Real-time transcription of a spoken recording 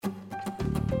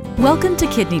Welcome to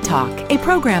Kidney Talk, a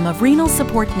program of Renal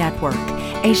Support Network,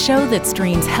 a show that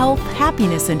streams health,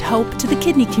 happiness, and hope to the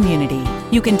kidney community.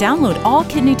 You can download all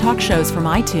Kidney Talk shows from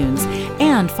iTunes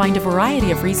and find a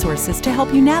variety of resources to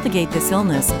help you navigate this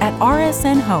illness at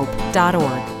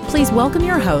rsnhope.org. Please welcome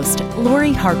your host,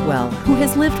 Lori Hartwell, who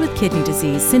has lived with kidney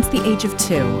disease since the age of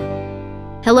 2.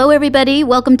 Hello, everybody.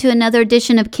 Welcome to another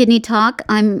edition of Kidney Talk.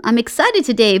 I'm excited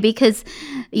today because,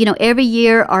 every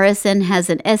year RSN has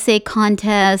an essay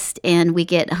contest and we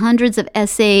get hundreds of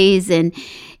essays, and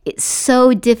it's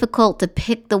so difficult to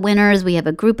pick the winners. We have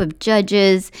a group of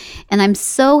judges, and I'm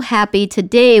so happy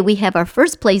today we have our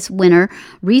first place winner,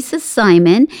 Risa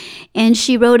Simon, and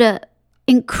she wrote a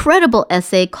incredible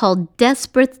essay called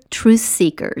Desperate Truth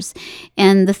Seekers.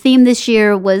 And the theme this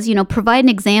year was, provide an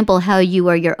example how you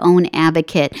are your own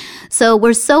advocate. So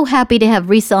we're so happy to have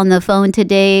Risa on the phone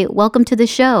today. Welcome to the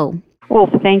show. Well,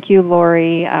 thank you,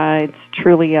 Lori. It's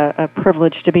truly a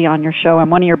privilege to be on your show. I'm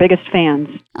one of your biggest fans.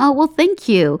 Oh, well, thank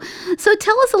you. So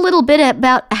tell us a little bit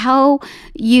about how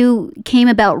you came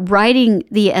about writing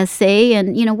the essay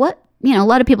and, a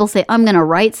lot of people say, I'm going to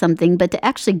write something, but to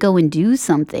actually go and do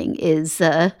something is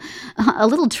a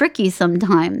little tricky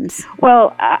sometimes.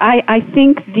 Well, I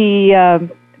think the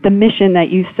mission that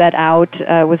you set out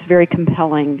was very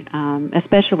compelling,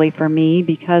 especially for me,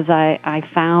 because I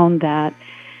found that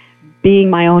being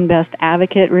my own best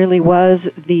advocate really was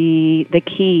the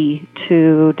key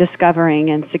to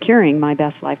discovering and securing my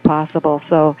best life possible.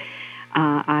 So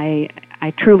I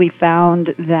truly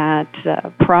found that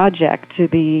project to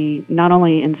be not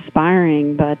only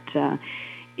inspiring, but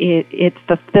it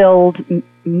fulfilled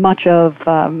much of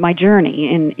my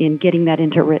journey in getting that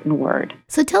into written word.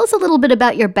 So tell us a little bit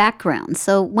about your background.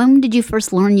 So when did you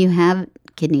first learn you have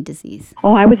kidney disease?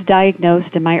 Oh, I was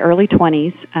diagnosed in my early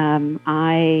 20s.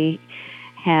 I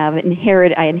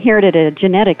inherited a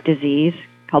genetic disease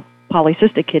called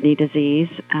polycystic kidney disease.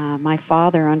 My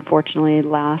father, unfortunately,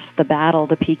 lost the battle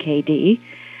to PKD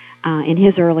in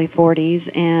his early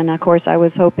 40s, and of course, I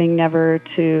was hoping never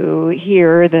to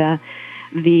hear the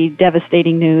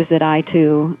devastating news that I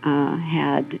too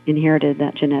had inherited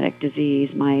that genetic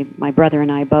disease. My brother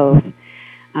and I both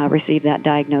received that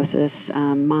diagnosis.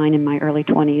 Mine in my early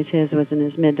 20s, his was in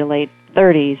his mid to late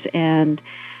 30s, and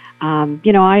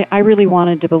I really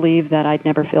wanted to believe that I'd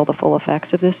never feel the full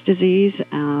effects of this disease.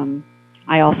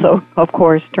 I also, of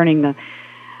course,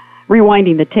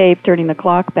 rewinding the tape, turning the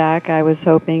clock back, I was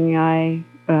hoping I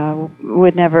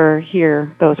would never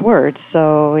hear those words.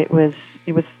 So it was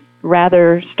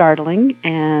rather startling,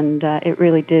 and it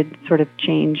really did sort of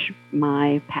change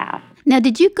my path. Now,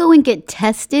 did you go and get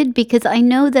tested? Because I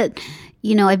know that,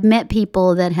 I've met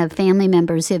people that have family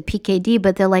members who have PKD,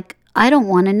 but they're like, I don't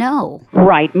want to know.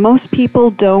 Right. Most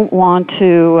people don't want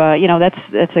to,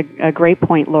 that's a great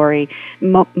point, Lori.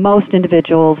 Most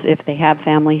individuals, if they have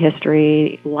family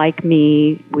history, like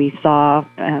me, we saw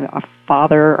a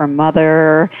father or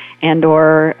mother and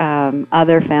or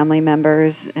other family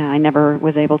members. I never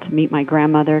was able to meet my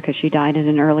grandmother because she died at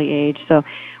an early age. So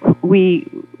we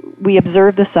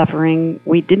observed the suffering.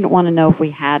 We didn't want to know if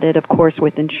we had it. Of course,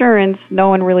 with insurance, no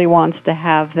one really wants to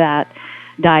have that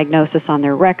diagnosis on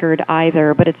their record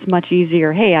either, but it's much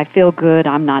easier. Hey, I feel good.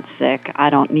 I'm not sick. I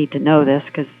don't need to know this,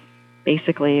 because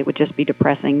basically it would just be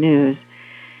depressing news.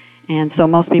 And so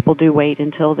most people do wait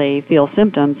until they feel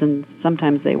symptoms, and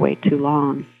sometimes they wait too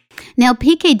long. Now,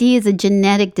 PKD is a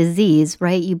genetic disease,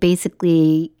 right? You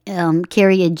basically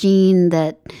carry a gene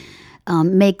that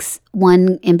makes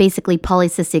one, and basically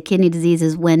polycystic kidney disease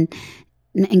is when,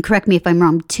 and correct me if I'm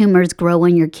wrong, tumors grow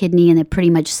in your kidney and it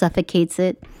pretty much suffocates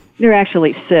it. They're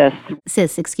actually cysts.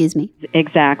 Cysts, excuse me.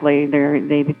 Exactly.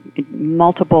 They've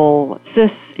multiple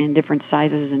cysts in different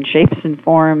sizes and shapes and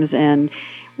forms, and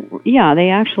they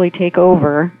actually take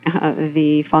over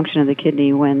the function of the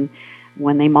kidney when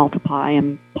they multiply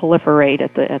and proliferate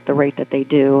at the rate that they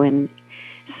do. And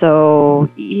so,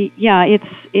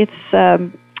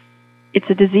 it's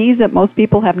a disease that most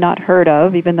people have not heard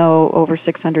of, even though over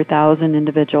 600,000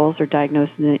 individuals are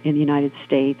diagnosed in the United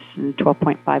States and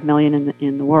 12.5 million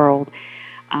in the world.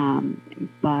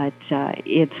 But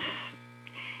it's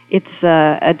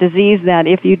a disease that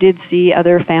if you did see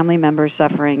other family members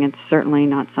suffering, it's certainly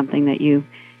not something that you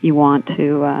want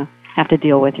to have to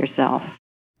deal with yourself.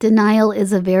 Denial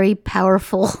is a very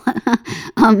powerful,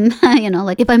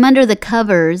 like if I'm under the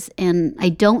covers and I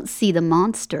don't see the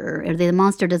monster, or the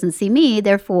monster doesn't see me,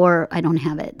 therefore I don't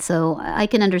have it. So I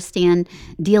can understand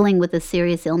dealing with a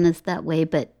serious illness that way,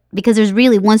 but because there's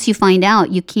really, once you find out,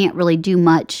 you can't really do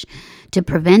much to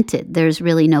prevent it. There's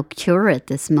really no cure at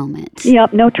this moment.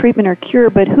 Yep, no treatment or cure,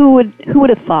 but who would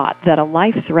have thought that a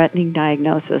life-threatening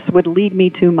diagnosis would lead me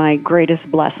to my greatest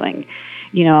blessing?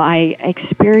 I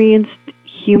experienced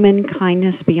human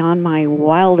kindness beyond my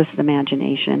wildest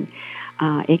imagination.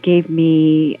 It gave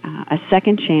me a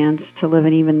second chance to live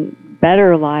an even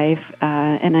better life,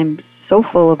 and I'm so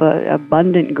full of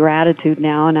abundant gratitude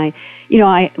now. And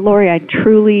Lori, I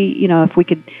truly, if we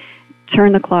could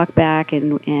turn the clock back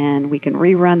and we can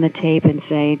rerun the tape and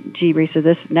say, gee, Risa,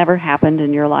 this never happened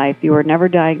in your life. You were never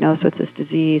diagnosed with this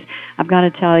disease. I've got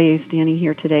to tell you, standing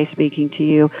here today speaking to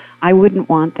you, I wouldn't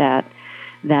want that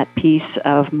piece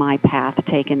of my path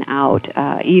taken out,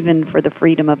 even for the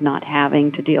freedom of not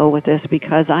having to deal with this,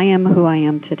 because I am who I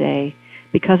am today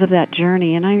because of that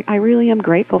journey, and I really am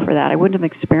grateful for that. I wouldn't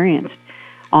have experienced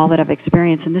all that I've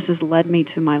experienced, and this has led me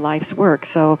to my life's work.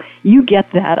 So you get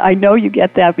that. I know you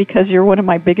get that because you're one of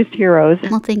my biggest heroes.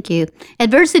 Well, thank you.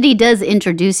 Adversity does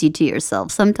introduce you to yourself.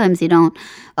 Sometimes you don't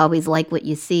always like what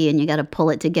you see, and you got to pull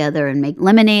it together and make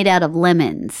lemonade out of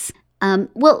lemons.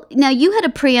 Well, now you had a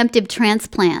preemptive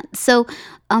transplant. So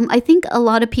I think a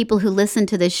lot of people who listen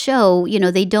to this show,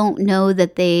 they don't know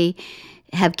that they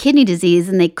have kidney disease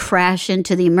and they crash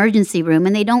into the emergency room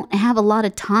and they don't have a lot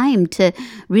of time to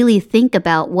really think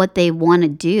about what they want to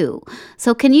do.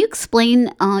 So can you explain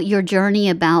your journey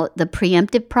about the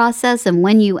preemptive process and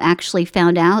when you actually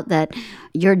found out that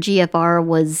your GFR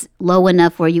was low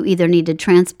enough where you either needed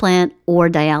transplant or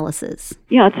dialysis?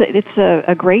 Yeah, it's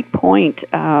a great point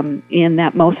in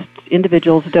that most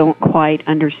individuals don't quite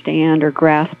understand or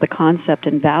grasp the concept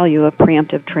and value of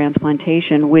preemptive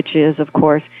transplantation, which is, of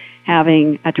course,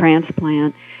 having a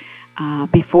transplant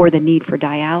before the need for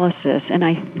dialysis. And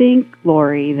I think,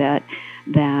 Lori, that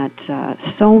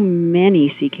so many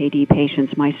CKD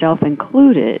patients, myself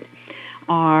included,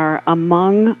 are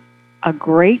among a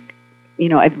great,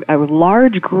 a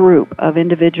large group of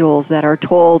individuals that are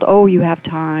told, oh, you have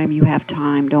time,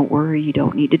 don't worry, you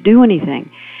don't need to do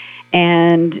anything.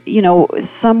 And,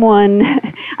 someone,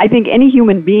 I think any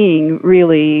human being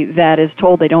really that is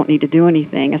told they don't need to do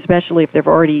anything, especially if they're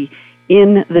already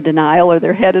in the denial or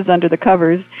their head is under the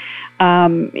covers,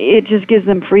 it just gives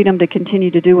them freedom to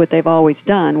continue to do what they've always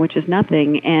done, which is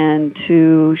nothing. And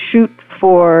to shoot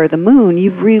for the moon,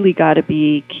 you've really got to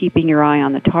be keeping your eye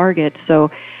on the target.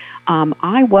 So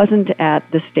I wasn't at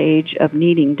the stage of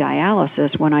needing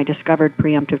dialysis when I discovered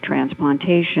preemptive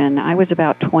transplantation. I was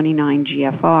about 29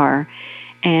 GFR,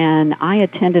 and I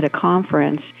attended a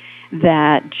conference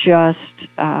that just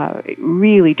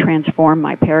really transformed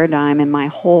my paradigm and my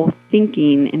whole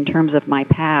thinking in terms of my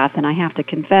path. And I have to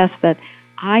confess that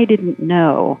I didn't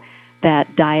know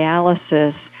that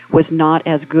dialysis was not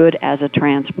as good as a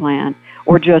transplant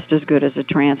or just as good as a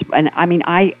transplant. And I mean,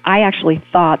 I actually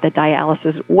thought that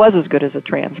dialysis was as good as a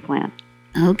transplant.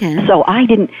 Okay. So I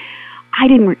didn't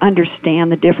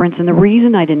understand the difference. And the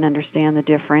reason I didn't understand the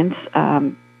difference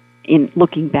in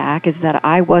looking back is that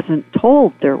I wasn't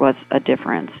told there was a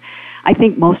difference. I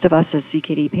think most of us as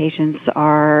CKD patients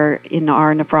are in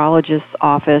our nephrologist's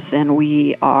office and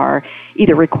we are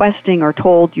either requesting or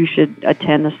told you should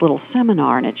attend this little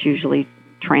seminar, and it's usually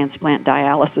Transplant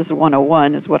Dialysis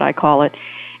 101 is what I call it.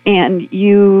 And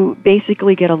you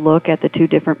basically get a look at the two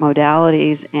different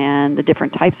modalities and the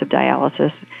different types of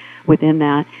dialysis within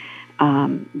that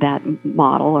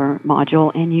model or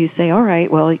module, and you say, all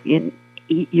right, well,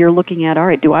 you're looking at, all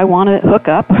right, do I want to hook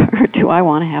up or do I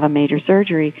want to have a major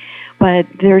surgery? But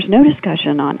there's no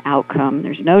discussion on outcome.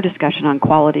 There's no discussion on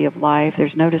quality of life.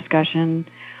 There's no discussion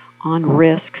on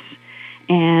risks.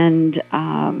 And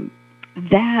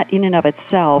that in and of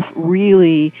itself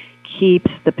really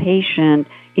keeps the patient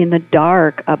in the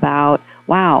dark about,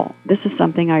 wow, this is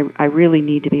something I really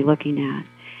need to be looking at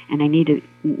and I need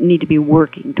to be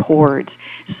working towards.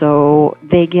 So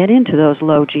they get into those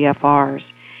low GFRs.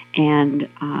 And,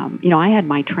 I had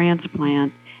my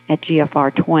transplant at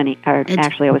GFR 20,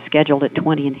 actually I was scheduled at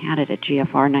 20 and had it at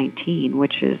GFR 19,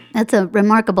 which is... That's a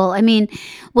remarkable,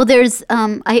 there's,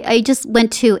 I just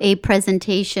went to a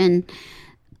presentation,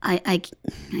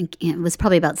 it was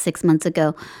probably about 6 months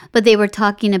ago, but they were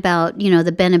talking about,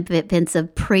 the benefits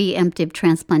of preemptive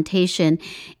transplantation.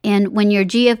 And when your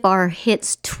GFR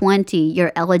hits 20,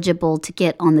 you're eligible to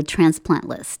get on the transplant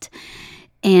list.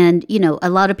 And, a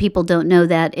lot of people don't know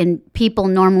that. And people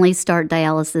normally start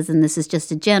dialysis, and this is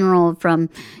just a general, from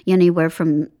anywhere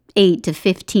from 8 to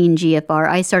 15 GFR.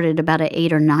 I started about an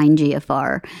 8 or 9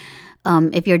 GFR.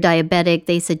 If you're diabetic,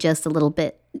 they suggest a little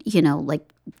bit,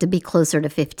 like to be closer to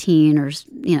 15 or,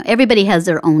 everybody has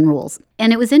their own rules.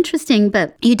 And it was interesting,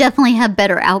 but you definitely have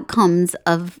better outcomes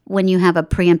of when you have a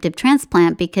preemptive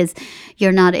transplant because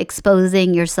you're not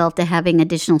exposing yourself to having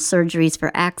additional surgeries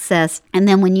for access. And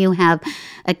then when you have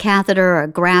a catheter or a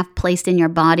graft placed in your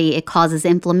body, it causes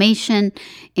inflammation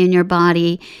in your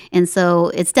body. And so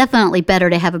it's definitely better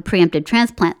to have a preemptive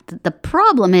transplant. The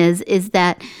problem is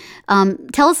that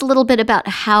tell us a little bit about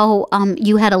how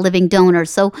you had a living donor.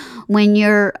 So when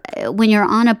you're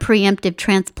on a preemptive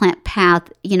transplant path,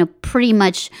 pretty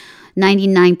much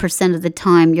 99% of the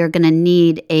time you're going to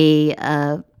need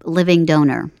a living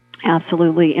donor.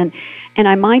 Absolutely, and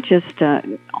I might just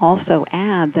also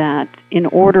add that in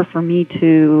order for me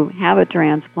to have a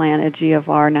transplant at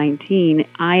GFR 19,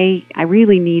 I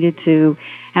really needed to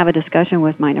have a discussion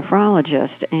with my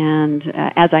nephrologist. And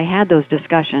as I had those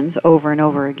discussions over and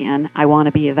over again, I want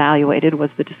to be evaluated was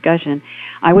the discussion.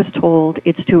 I was told,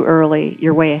 it's too early,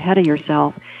 you're way ahead of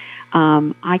yourself.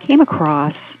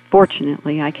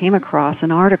 Fortunately, I came across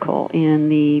an article in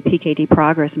the PKD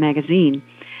Progress magazine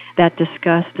that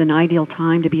discussed an ideal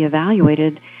time to be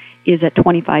evaluated is at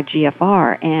 25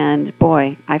 GFR. And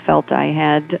boy, I felt I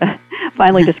had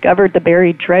finally discovered the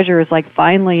buried treasure. It's like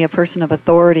finally a person of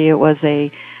authority. It was a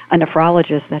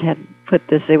nephrologist that had put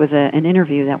this, it was an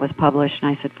interview that was published,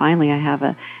 and I said, finally I have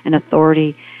an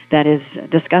authority that is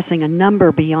discussing a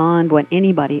number beyond what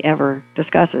anybody ever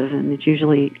discusses, and it's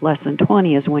usually less than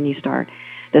 20 is when you start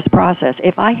this process.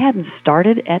 If I hadn't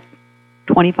started at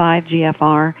 25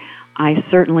 GFR, I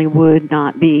certainly would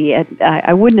not be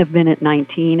I wouldn't have been at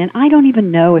 19, and I don't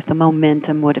even know if the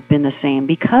momentum would have been the same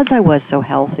because I was so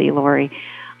healthy, Lori.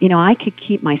 I could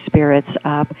keep my spirits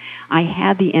up. I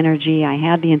had the energy, I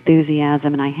had the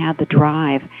enthusiasm, and I had the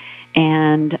drive,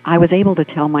 and I was able to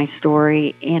tell my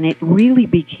story, and it really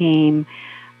became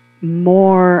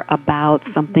more about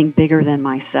something bigger than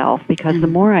myself because the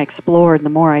more I explored, the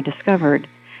more I discovered,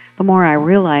 the more I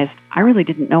realized I really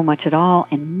didn't know much at all,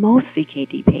 and most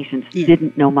CKD patients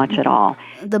didn't know much at all.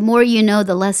 The more you know,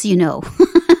 the less you know.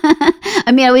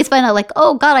 I mean, I always find out like,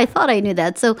 oh God, I thought I knew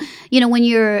that. So, when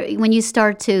you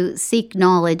start to seek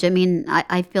knowledge, I mean,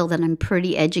 I feel that I'm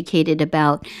pretty educated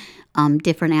about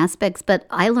different aspects, but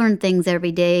I learn things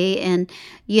every day. And,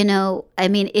 I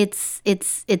mean, it's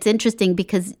interesting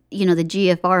because, the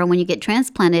GFR, when you get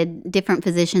transplanted, different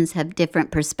physicians have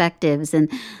different perspectives,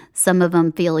 and some of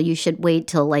them feel you should wait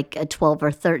till like a 12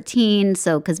 or 13.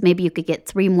 So, because maybe you could get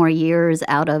 3 more years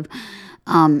out of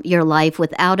your life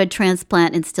without a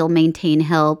transplant and still maintain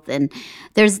health. And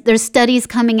there's studies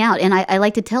coming out, and I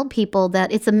like to tell people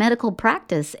that it's a medical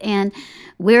practice, and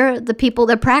we're the people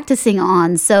they're practicing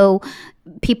on. So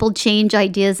people change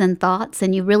ideas and thoughts,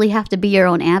 and you really have to be your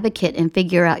own advocate and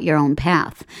figure out your own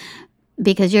path.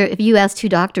 Because if you ask 2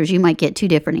 doctors, you might get 2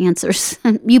 different answers.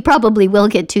 You probably will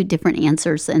get 2 different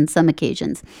answers in some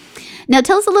occasions. Now,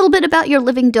 tell us a little bit about your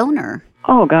living donor.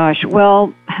 Oh, gosh.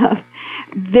 Well,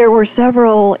 there were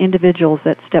several individuals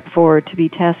that stepped forward to be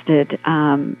tested,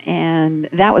 and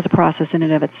that was a process in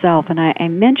and of itself. And I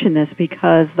mention this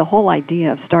because the whole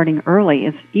idea of starting early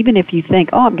is, even if you think,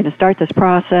 I'm going to start this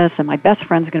process, and my best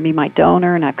friend's going to be my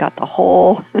donor, and I've got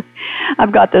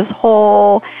this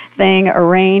whole thing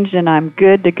arranged, and I'm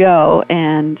good to go.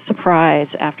 And surprise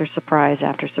after surprise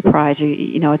after surprise,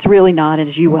 it's really not,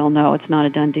 as you well know, it's not a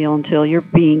done deal until you're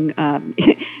being,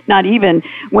 not even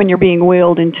when you're being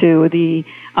wheeled into the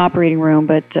operating room,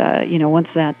 but once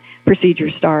that procedure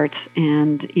starts,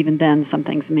 and even then some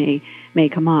things may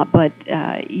come up. But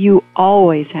you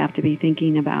always have to be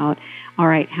thinking about, all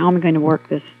right, how am I going to work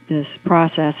this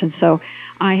process? And so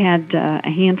I had a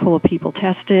handful of people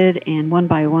tested, and one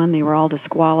by one they were all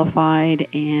disqualified.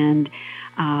 And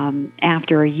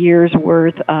after a year's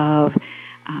worth of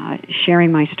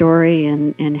sharing my story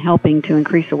and helping to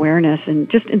increase awareness and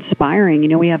just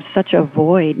inspiring. We have such a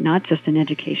void, not just in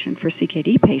education for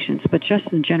CKD patients, but just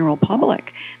in general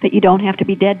public, that you don't have to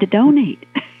be dead to donate.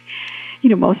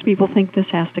 Most people think this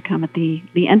has to come at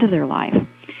the end of their life.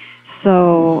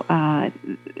 So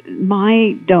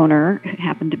my donor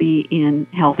happened to be in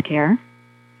healthcare,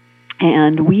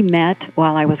 and we met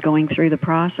while I was going through the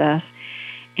process.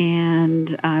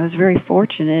 And I was very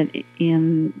fortunate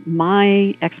in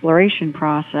my exploration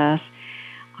process.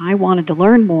 I wanted to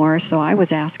learn more, so I was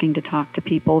asking to talk to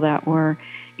people that were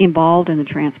involved in the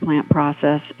transplant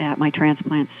process at my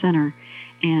transplant center.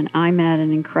 And I met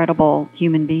an incredible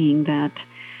human being that,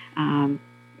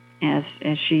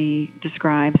 as she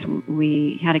describes,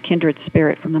 we had a kindred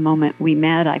spirit from the moment we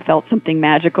met. I felt something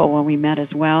magical when we met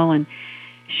as well, and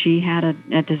she had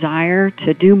a desire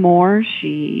to do more.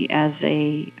 She, as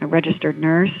a registered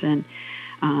nurse, and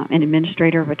an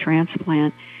administrator of a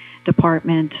transplant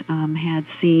department, had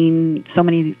seen so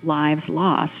many lives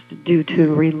lost due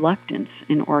to reluctance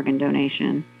in organ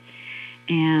donation.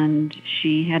 And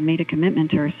she had made a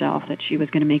commitment to herself that she was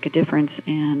going to make a difference,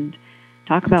 and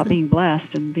talk about being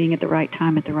blessed and being at the right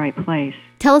time at the right place.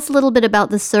 Tell us a little bit about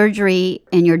the surgery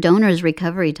and your donor's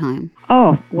recovery time.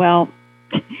 Oh, well,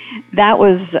 that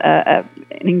was an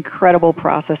incredible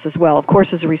process as well. Of course,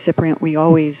 as a recipient, we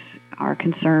always are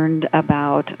concerned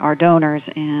about our donors,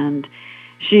 and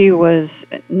she was,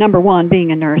 number one,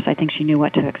 being a nurse, I think she knew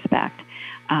what to expect.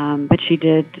 But she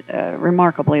did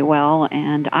remarkably well,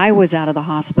 and I was out of the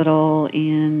hospital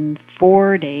in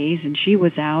 4 days, and she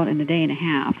was out in a day and a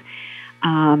half.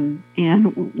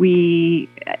 And we,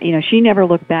 she never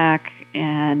looked back,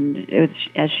 and it was,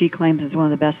 as she claims, is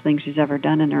one of the best things she's ever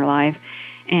done in her life,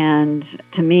 and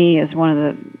to me is one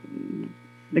of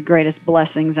the greatest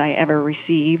blessings I ever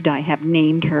received. I have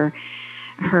named her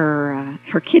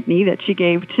kidney that she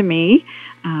gave to me,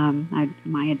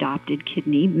 my adopted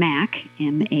kidney, MAK,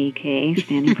 M-A-K,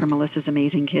 standing for Melissa's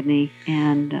Amazing Kidney,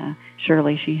 and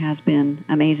surely she has been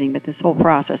amazing, but this whole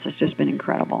process has just been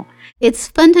incredible. It's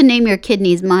fun to name your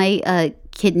kidneys. My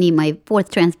kidney, my fourth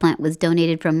transplant, was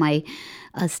donated from my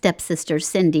stepsister,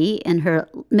 Cindy, and her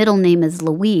middle name is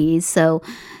Louise, so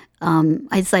I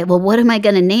was like, well, what am I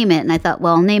going to name it? And I thought,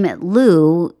 well, I'll name it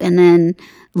Lou, and then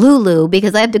Lulu,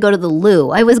 because I have to go to the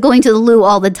loo. I was going to the loo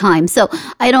all the time. So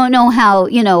I don't know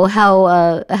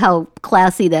how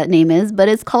classy that name is, but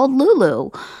it's called Lulu.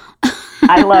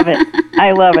 I love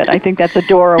it. I think that's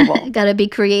adorable. Got to be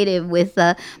creative with,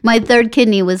 my third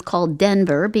kidney was called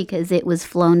Denver because it was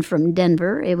flown from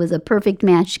Denver. It was a perfect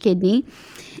match kidney.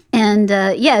 And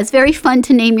it's very fun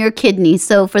to name your kidney.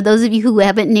 So for those of you who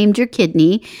haven't named your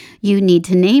kidney, you need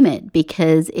to name it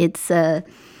because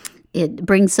it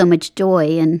brings so much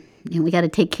joy, and we got to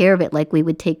take care of it like we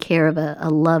would take care of a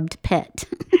loved pet.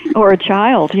 Or a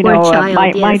child.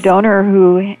 My donor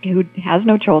who has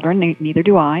no children, neither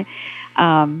do I,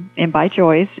 and by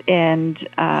choice, and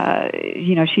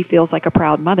she feels like a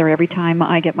proud mother. Every time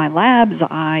I get my labs,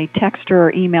 I text her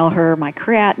or email her my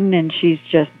creatinine, and she's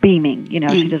just beaming.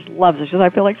 She just loves it. She says, I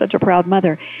feel like such a proud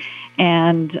mother.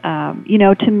 And,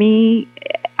 to me,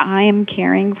 I am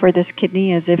caring for this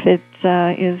kidney as if it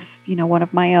is, one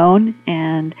of my own,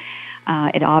 and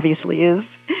it obviously is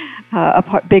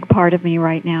big part of me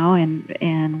right now.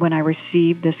 And when I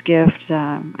received this gift,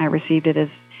 I received it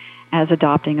as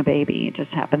adopting a baby. It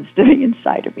just happens to be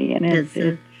inside of me, and it's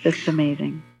just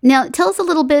amazing. Now, tell us a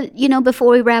little bit, before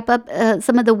we wrap up,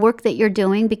 some of the work that you're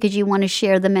doing, because you want to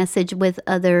share the message with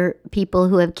other people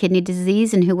who have kidney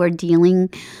disease and who are dealing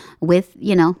with,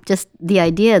 just the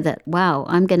idea that, wow,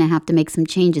 I'm going to have to make some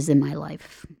changes in my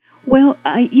life. Well,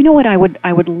 you know what? I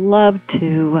would love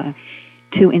to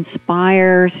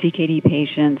inspire CKD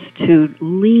patients to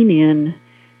lean in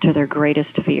to their greatest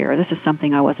fear. This is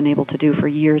something I wasn't able to do for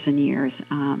years and years.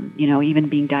 Even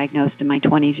being diagnosed in my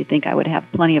 20s, you'd think I would have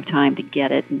plenty of time to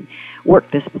get it and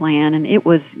work this plan, and it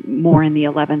was more in the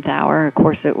 11th hour. Of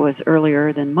course, it was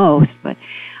earlier than most, but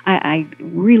I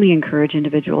really encourage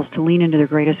individuals to lean into their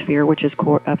greatest fear, which is,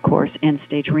 of course,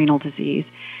 end-stage renal disease,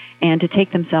 and to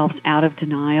take themselves out of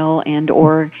denial and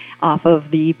or off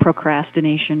of the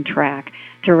procrastination track,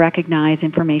 to recognize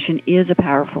information is a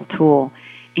powerful tool,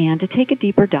 and to take a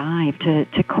deeper dive,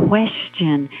 to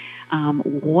question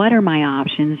what are my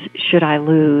options, should I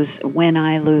lose, when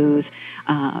I lose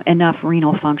enough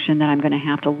renal function that I'm going to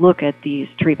have to look at these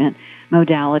treatment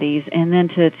modalities, and then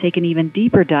to take an even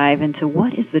deeper dive into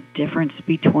what is the difference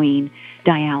between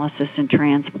dialysis and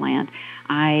transplant.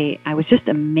 I was just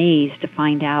amazed to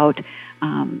find out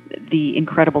the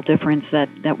incredible difference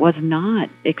that was not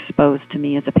exposed to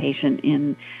me as a patient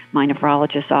in my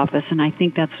nephrologist's office. And I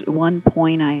think that's one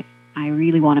point I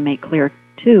really want to make clear,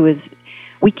 too, is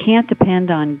we can't depend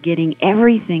on getting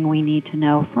everything we need to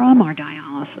know from our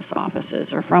dialysis offices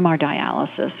or from our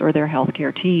dialysis or their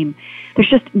healthcare team. There's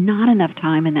just not enough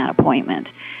time in that appointment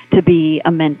to be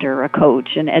a mentor, a coach,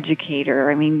 an educator.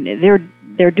 I mean,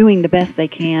 they're doing the best they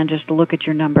can just to look at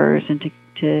your numbers and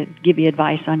to give you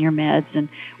advice on your meds and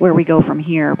where we go from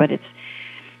here, but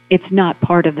it's not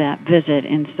part of that visit.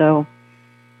 And so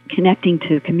connecting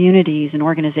to communities and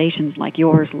organizations like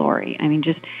yours, Lori, I mean,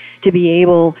 just to be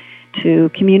able to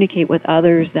communicate with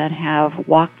others that have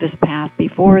walked this path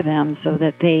before them so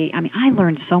that I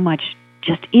learned so much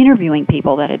just interviewing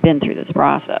people that had been through this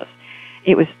process.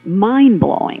 It was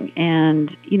mind-blowing. And,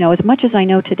 as much as I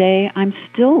know today, I'm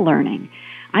still learning.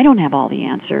 I don't have all the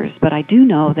answers, but I do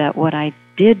know that what I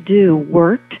did do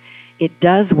worked. It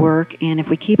does work, and if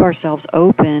we keep ourselves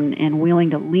open and willing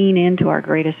to lean into our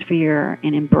greatest fear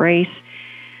and embrace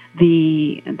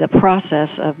the process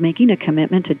of making a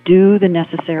commitment to do the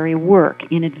necessary work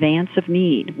in advance of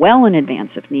need, well in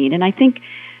advance of need. And I think,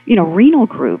 renal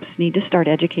groups need to start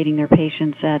educating their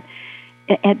patients at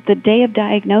the day of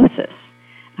diagnosis,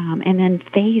 and then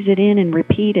phase it in and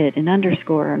repeat it and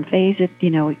underscore and phase it,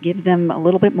 give them a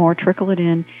little bit more, trickle it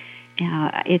in.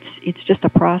 It's just a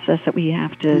process that we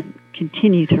have to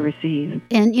continue to receive.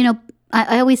 And,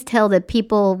 I always tell that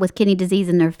people with kidney disease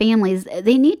and their families,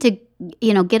 they need to,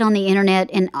 get on the internet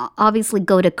and obviously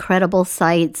go to credible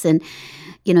sites and,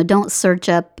 don't search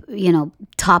up,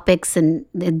 topics and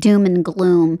the doom and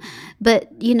gloom.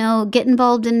 But, get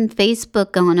involved in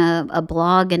Facebook on a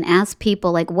blog and ask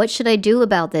people, like, what should I do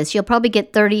about this? You'll probably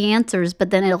get 30 answers, but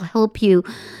then it'll help you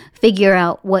figure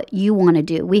out what you want to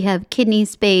do. We have Kidney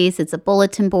Space. It's a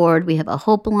bulletin board. We have a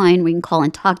hope line where you can call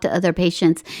and talk to other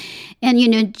patients.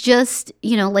 And, just,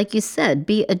 like you said,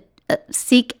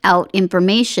 seek out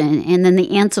information, and then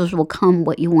the answers will come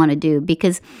what you want to do,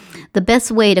 because the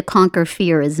best way to conquer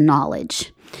fear is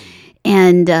knowledge.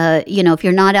 And, if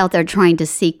you're not out there trying to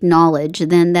seek knowledge,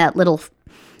 then that little,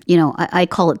 I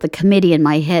call it the committee in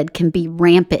my head, can be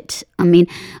rampant. I mean,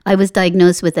 I was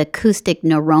diagnosed with acoustic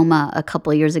neuroma a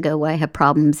couple of years ago where I have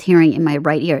problems hearing in my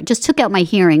right ear. It just took out my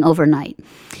hearing overnight.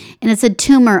 And it's a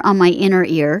tumor on my inner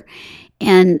ear.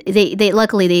 And they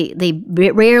luckily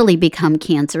rarely become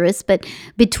cancerous, but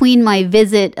between my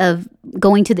visit of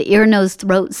going to the ear, nose,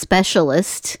 throat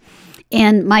specialist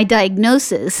and my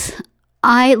diagnosis,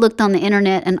 I looked on the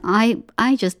internet and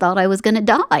I just thought I was going to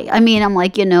die. I mean, I'm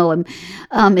like,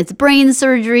 it's brain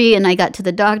surgery, and I got to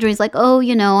the doctor. He's like, oh,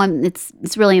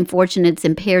 it's really unfortunate. It's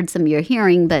impaired some of your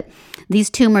hearing, but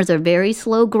these tumors are very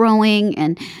slow growing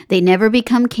and they never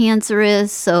become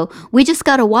cancerous. So we just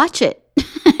got to watch it.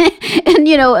 And,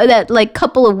 that like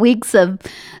couple of weeks of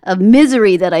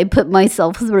misery that I put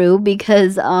myself through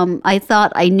because I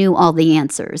thought I knew all the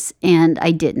answers, and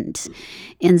I didn't.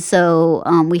 And so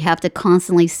we have to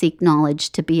constantly seek knowledge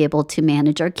to be able to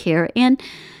manage our care. And,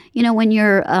 when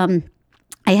you're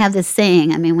I have this saying,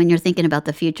 when you're thinking about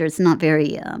the future, it's not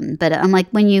very, but I'm like,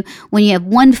 when you have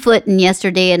one foot in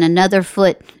yesterday and another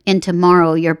foot in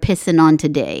tomorrow, you're pissing on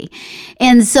today.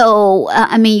 And so,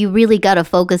 you really got to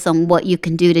focus on what you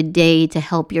can do today to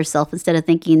help yourself instead of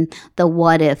thinking the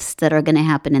what ifs that are going to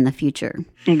happen in the future.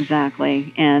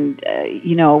 Exactly. And,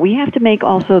 we have to make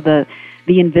also the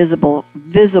invisible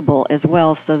visible as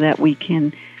well, so that we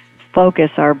can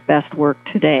focus our best work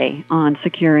today on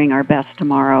securing our best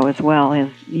tomorrow as well. As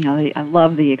I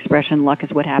love the expression, luck is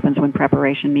what happens when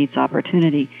preparation meets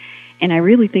opportunity. And I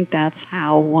really think that's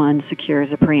how one secures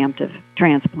a preemptive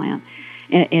transplant.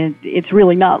 And it's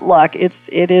really not luck, it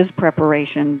is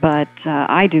preparation, but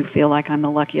I do feel like I'm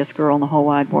the luckiest girl in the whole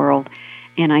wide world.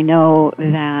 And I know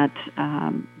that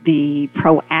the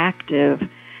proactive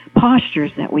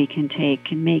postures that we can take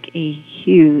can make a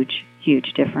huge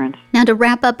difference. Now, to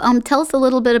wrap up, tell us a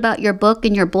little bit about your book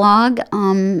and your blog,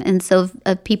 and so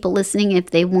of people listening,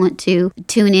 if they want to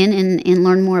tune in and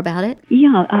learn more about it.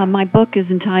 Yeah, my book is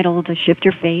entitled Shift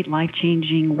Your Fate,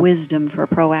 Life-Changing Wisdom for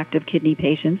Proactive Kidney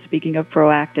Patients, speaking of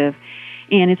proactive,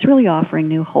 and it's really offering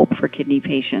new hope for kidney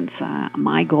patients.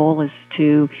 My goal is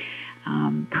to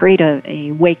create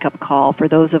a wake-up call for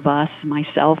those of us,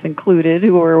 myself included,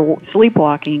 who are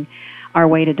sleepwalking our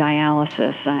way to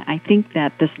dialysis. I think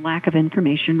that this lack of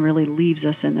information really leaves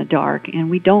us in the dark, and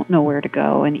we don't know where to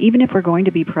go. And even if we're going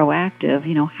to be proactive,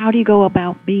 how do you go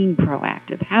about being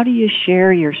proactive? How do you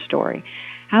share your story?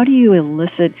 How do you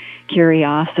elicit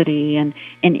curiosity and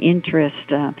interest?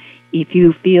 If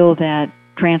you feel that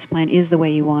transplant is the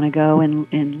way you want to go,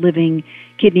 and living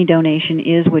kidney donation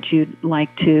is what you'd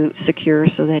like to secure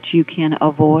so that you can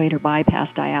avoid or bypass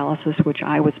dialysis, which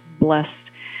I was blessed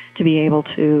to be able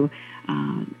to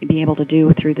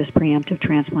do through this preemptive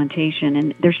transplantation.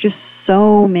 And there's just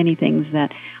so many things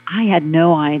that I had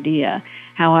no idea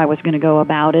how I was going to go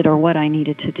about it or what I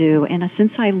needed to do. And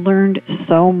since I learned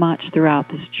so much throughout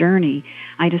this journey,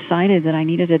 I decided that I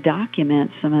needed to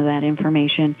document some of that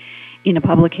information in a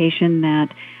publication that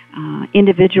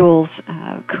individuals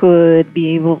could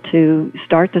be able to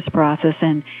start this process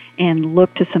and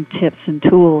look to some tips and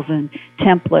tools and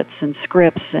templates and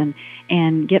scripts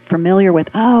and get familiar with,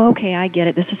 okay, I get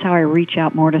it. This is how I reach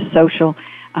out more to social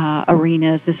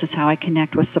arenas. This is how I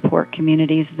connect with support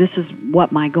communities. This is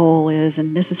what my goal is,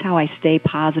 and this is how I stay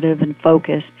positive and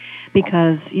focused.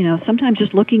 Because, sometimes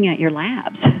just looking at your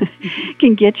labs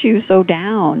can get you so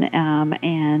down,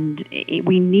 and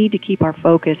we need to keep our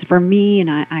focus. For me, and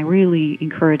I really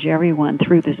encourage everyone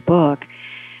through this book,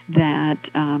 that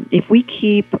if we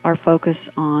keep our focus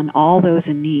on all those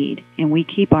in need and we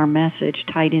keep our message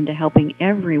tied into helping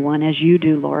everyone, as you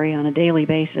do, Lori, on a daily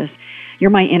basis, you're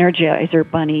my Energizer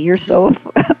bunny. You're so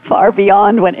far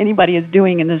beyond what anybody is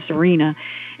doing in this arena.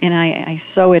 And I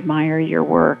so admire your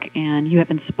work, and you have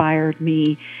inspired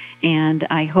me. And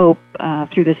I hope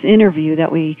through this interview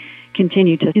that we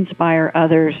continue to inspire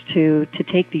others to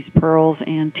take these pearls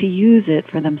and to use it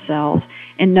for themselves,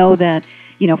 and know that,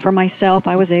 for myself,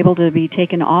 I was able to be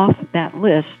taken off that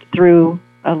list through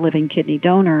a living kidney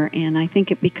donor, and I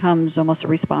think it becomes almost a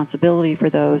responsibility for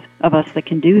those of us that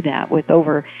can do that. We've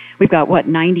got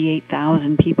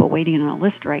 98,000 people waiting on a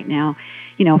list right now.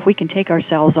 If we can take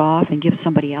ourselves off and give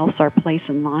somebody else our place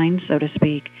in line, so to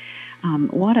speak,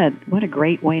 what a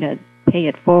great way to pay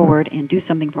it forward and do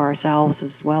something for ourselves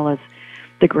as well as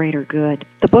the greater good.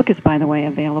 The book is, by the way,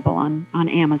 available on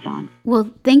Amazon.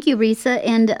 Well, thank you, Risa,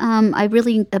 and I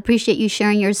really appreciate you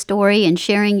sharing your story and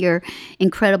sharing your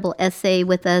incredible essay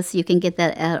with us. You can get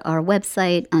that at our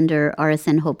website under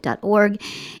rsnhope.org,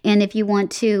 and if you want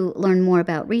to learn more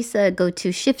about Risa, go to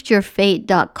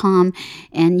shiftyourfate.com,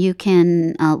 and you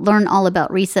can learn all about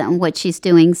Risa and what she's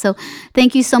doing. So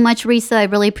thank you so much, Risa. I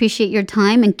really appreciate your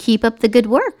time, and keep up the good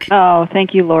work. Oh,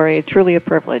 thank you, Lori. It's truly a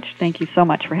privilege. Thank you so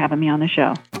much for having me on the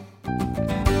show.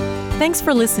 Thanks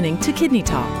for listening to Kidney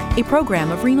Talk, a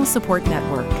program of Renal Support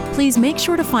Network. Please make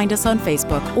sure to find us on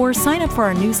Facebook or sign up for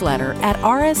our newsletter at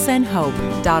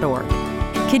rsnhope.org.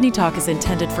 Kidney Talk is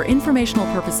intended for informational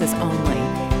purposes only.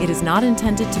 It is not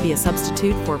intended to be a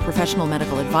substitute for professional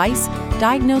medical advice,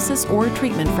 diagnosis, or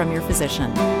treatment from your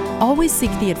physician. Always seek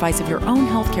the advice of your own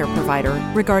healthcare provider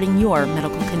regarding your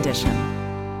medical condition.